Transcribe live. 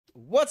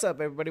What's up,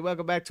 everybody?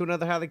 Welcome back to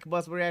another highly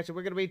combustible reaction.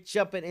 We're going to be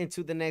jumping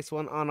into the next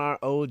one on our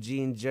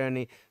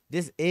OG3NE.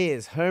 This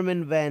is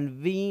Herman van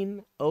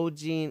Veen,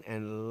 OG3NE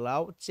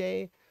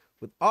Lauwtje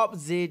with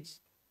Opzij.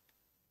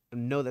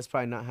 No, that's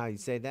probably not how you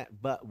say that,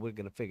 but we're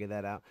going to figure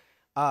that out.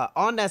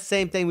 On that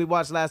same thing we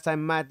watched last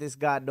time, Matthijs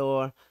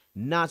Gaat.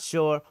 Not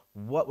sure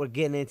what we're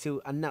getting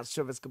into. I'm not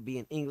sure if it's going to be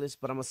in English,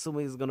 but I'm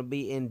assuming it's going to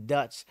be in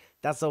Dutch.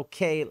 That's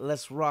okay.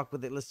 Let's rock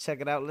with it. Let's check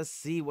it out. Let's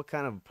see what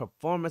kind of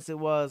performance it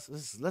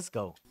was. Let's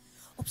go.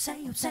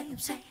 Opzij, opzij,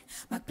 opzij.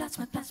 Maak plaats,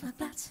 maak plaats, maak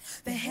plaats.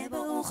 We hebben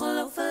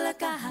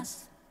ongelofelijke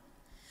haast.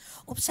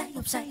 Opzij,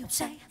 opzij,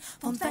 opzij.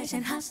 Want wij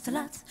zijn haast te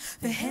laat.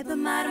 We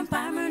hebben maar een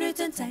paar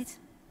minuten tijd.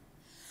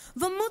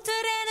 We moeten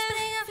rennen,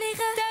 springen,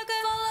 vliegen, duiken,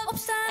 vallen,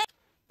 opstaan.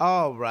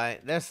 All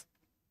right,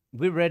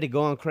 we're ready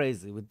going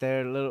crazy with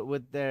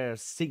their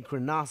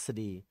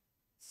synchronicity.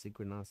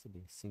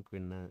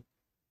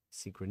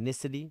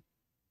 Synchronicity.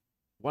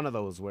 One of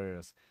those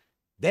words.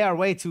 They are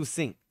way too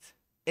synced.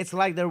 It's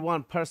like they're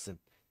one person.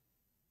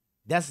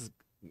 That's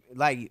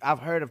like,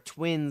 I've heard of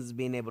twins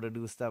being able to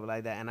do stuff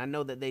like that, and I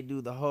know that they do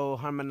the whole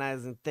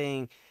harmonizing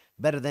thing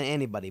better than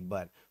anybody,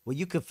 but when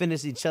you can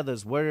finish each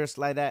other's words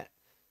like that,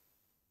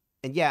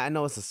 and yeah, I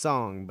know it's a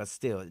song, but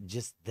still,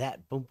 just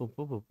that boom, boom,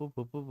 boom, boom, boom,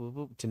 boom, boom, boom,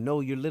 boom, to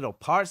know your little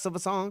parts of a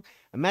song.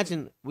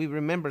 Imagine we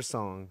remember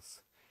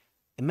songs.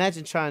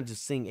 Imagine trying to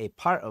sing a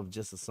part of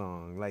just a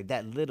song, like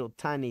that little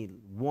tiny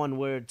 1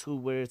 word, 2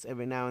 words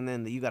every now and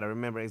then that you got to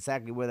remember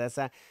exactly where that's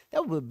at.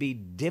 That would be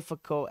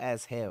difficult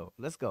as hell.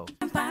 Let's go.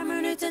 Een paar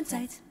minuten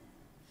tijd.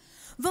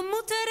 We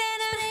moeten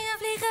rennen, springen,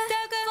 vliegen,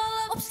 duiken,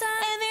 vallen,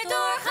 opstaan en weer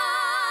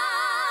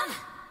doorgaan.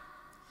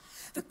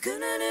 We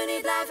kunnen nu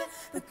niet blijven,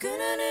 we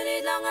kunnen nu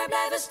niet langer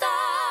blijven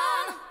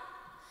staan.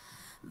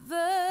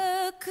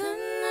 We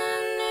kunnen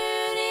nu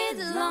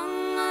niet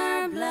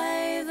langer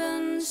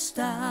blijven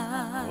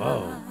staan.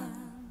 Whoa.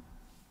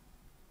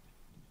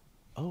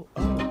 Oh.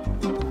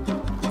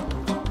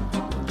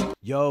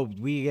 Yo,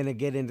 we're gonna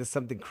get into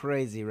something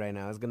crazy right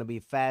now. It's gonna be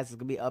fast, it's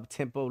gonna be up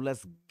tempo.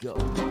 Let's go.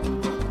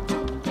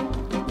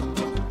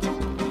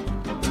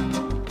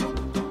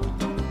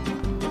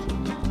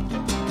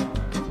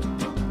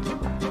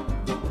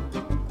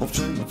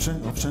 Opzij, opzij,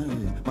 opzij,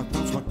 maak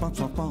plaats, maak plaats,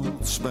 maak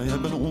plaats. Wij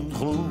hebben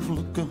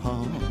ongelofelijke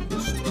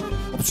haast.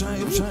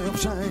 Opzij, opzij,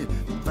 opzij,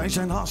 wij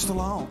zijn haast te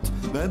laat.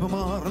 We hebben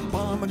maar een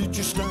paar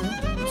minuutjes tijd.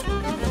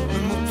 We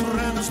moeten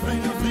rennen,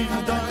 springen,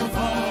 vliegen, duiken,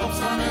 vallen,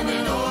 opstaan en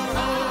weer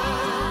doorgaan.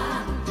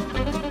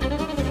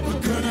 We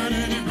kunnen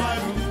nu niet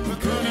blijven, we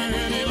kunnen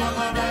nu niet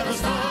langer blijven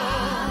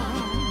staan.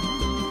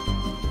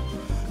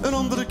 Een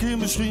andere keer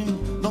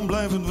misschien, dan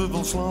blijven we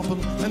wel slapen.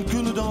 En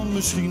kunnen dan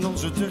misschien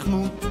als het echt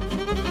moet.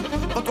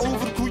 Wat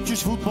over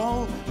koetjes,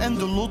 voetbal en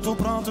de lotto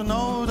praten.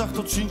 Nou, dag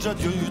tot ziens,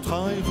 adieu, het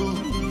ga je goed.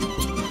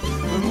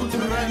 We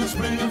moeten rennen,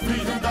 springen,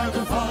 vliegen,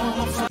 duiken,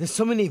 vallen. There's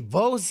so many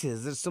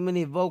voices. There's so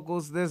many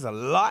vocals. There's a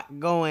lot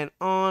going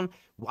on.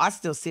 I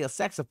still see a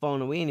saxophone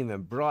that we ain't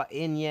even brought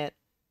in yet.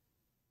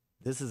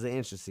 This is an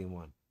interesting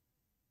one.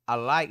 I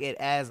like it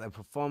as a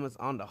performance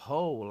on the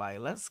whole. Like,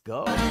 let's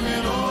go.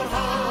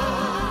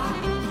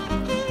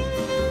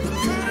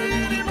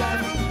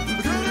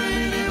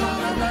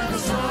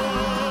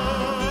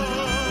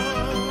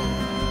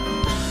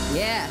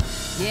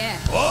 Yeah,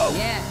 Whoa.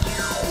 yeah.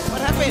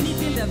 What happened?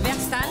 Niet in de weg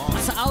staan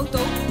als een auto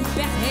die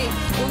pech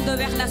heeft.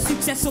 Onderweg naar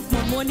succes op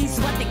mijn money is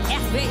wat ik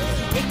echt weet.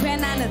 Ik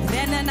ben aan het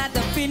rennen naar de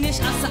finish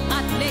als een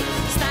atleet.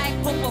 Sta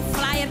ik op een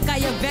flyer, kan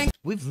je wenken.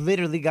 We've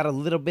literally got a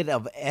little bit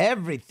of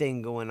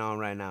everything going on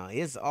right now.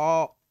 It's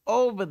all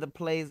over the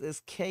place.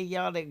 It's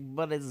chaotic,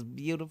 but it's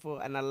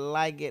beautiful, and I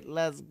like it.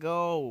 Let's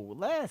go.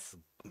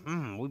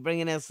 We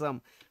bringing in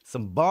some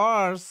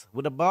bars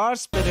with a bar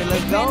spitter.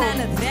 Let's go. Ik ben aan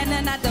het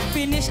rennen naar de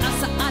finish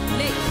als een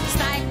atleet.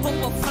 Sta ik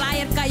op een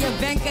flyer, kan je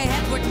wenken,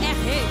 het wordt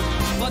echt heet.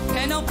 Wat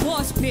ben een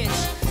boss, bitch.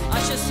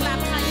 Als je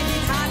slaapt, ga je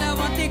niet halen,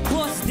 want ik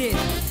boss dit.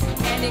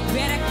 En ik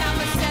werk aan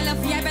mezelf,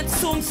 jij bent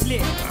soms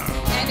lid.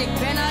 En ik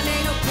ben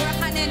alleen op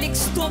doorgaan en ik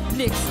stop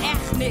niks,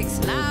 echt niks.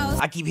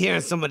 Laus. I keep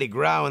hearing somebody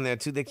growling there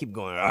too. They keep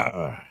going.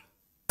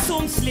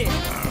 Soms lid.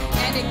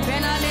 En ik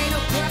ben alleen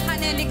op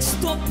doorgaan en ik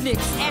stop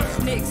niks,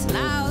 echt niks.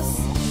 Laus.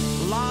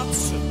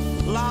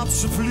 Laat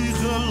ze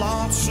vliegen,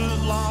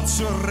 laat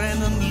ze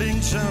rennen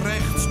links en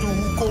rechts de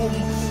hoek om.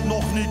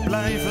 Nog niet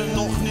blijven,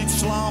 nog niet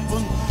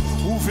slapen.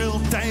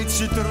 Hoeveel tijd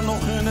zit er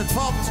nog in het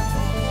vat?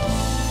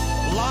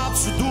 Laat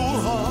ze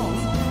doorgaan,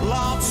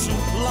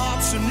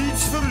 laat ze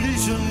niets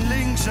verliezen.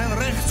 Links en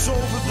rechts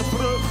over de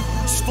brug,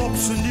 stop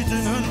ze niet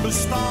in hun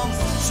bestaan.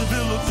 Ze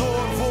willen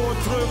door voor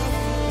terug,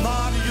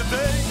 maar je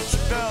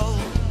weet wel.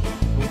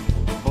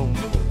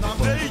 Nou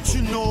weet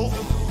je nog.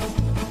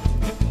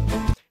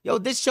 Yo,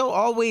 this show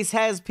always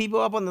has people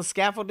up on the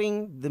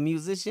scaffolding, the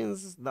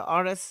musicians, the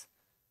artists.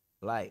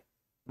 Like,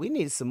 we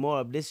need some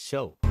more of this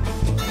show.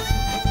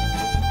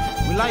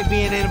 We like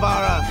being in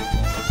Ibarra.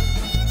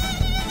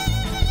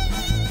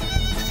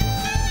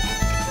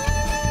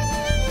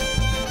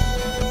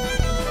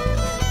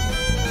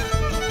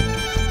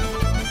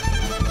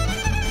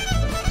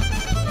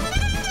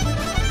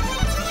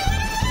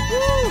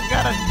 Woo,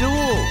 got a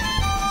duel.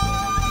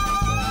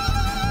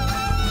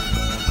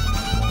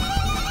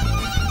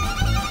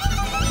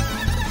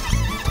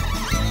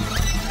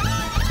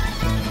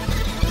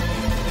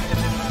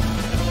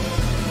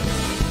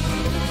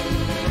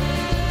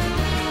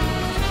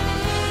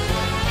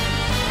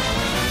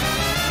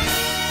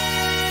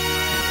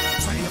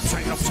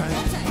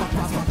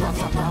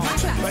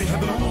 Wij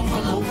hebben een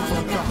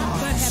ongelofelijke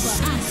haast. We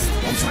hebben haast.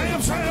 Opzij,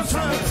 opzij,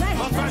 opzij,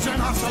 want wij zijn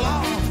haast te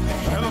laat.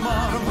 We hebben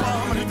maar een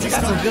paar minuutjes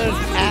That's some good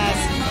ass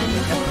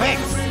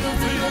effects.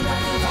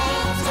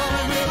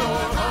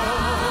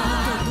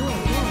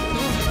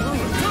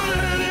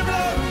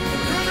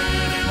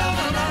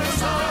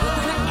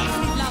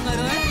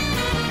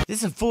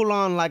 This is full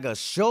on like a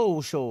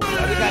show. Like,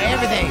 we got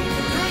everything.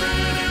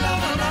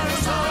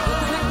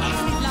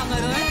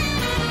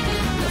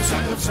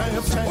 Opzij,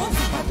 opzij,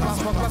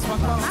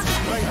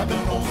 wij hebben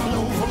een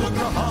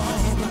ongelofelijke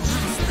haast.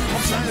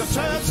 Opzij,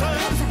 opzij, opzij,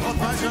 want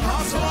wij zijn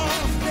haast te laat.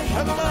 We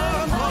hebben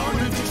maar een paar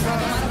minuutjes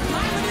tijd.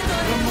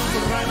 We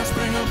moeten rijden,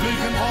 springen,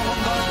 vliegen, vallen,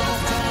 maar dat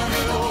zijn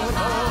we door.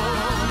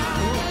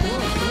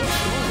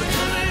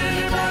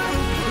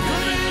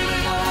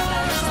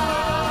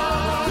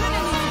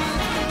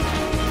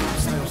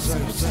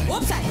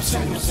 Opzij,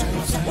 opzij, opzij,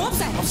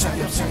 opzij, opzij,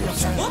 opzij,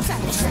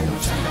 opzij,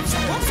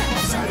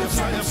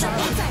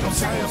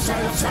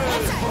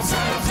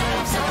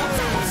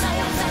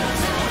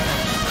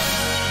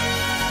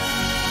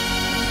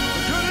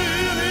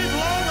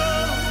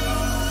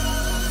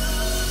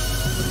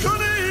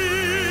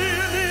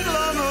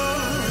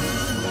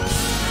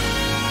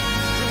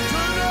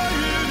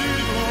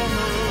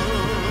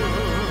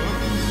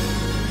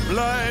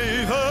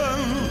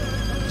 blijven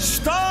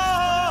staan.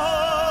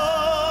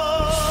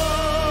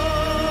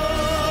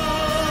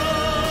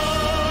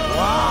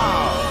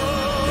 Wow,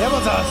 that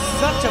was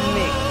such a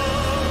mix.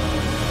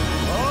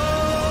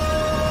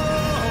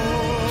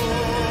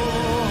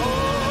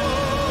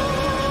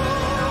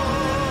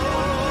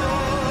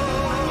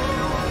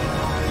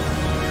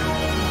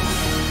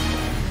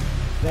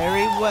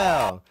 Very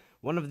well.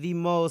 One of the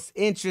most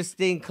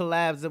interesting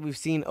collabs that we've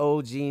seen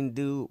OG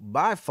do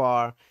by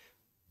far,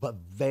 but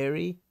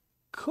very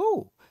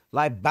cool.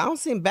 Like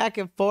bouncing back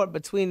and forth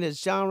between the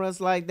genres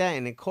like that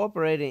and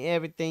incorporating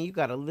everything. You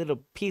got a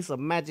little piece of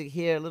magic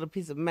here, a little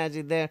piece of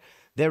magic there.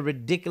 Their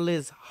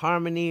ridiculous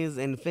harmonies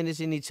and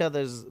finishing each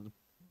other's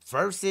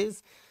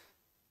verses.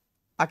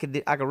 I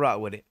could rock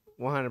with it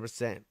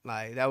 100%.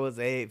 Like that was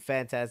a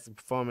fantastic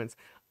performance.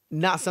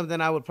 Not something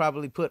I would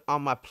probably put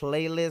on my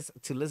playlist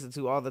to listen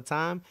to all the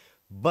time,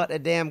 but a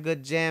damn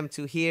good jam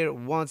to hear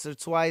once or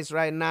twice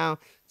right now.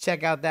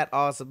 Check out that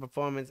awesome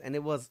performance. And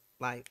it was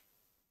like,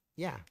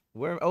 yeah,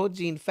 we're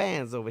OG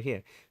fans over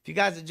here. If you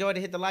guys enjoyed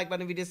it, hit the like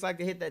button. If you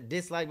disliked it, hit that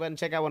dislike button.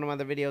 Check out one of my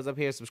other videos up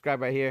here.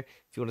 Subscribe right here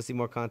if you want to see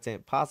more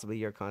content, possibly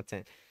your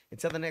content.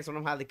 Until the next one,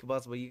 I'm highly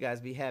combustible. You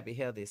guys be happy,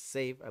 healthy,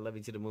 safe. I love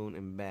you to the moon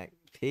and back.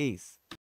 Peace.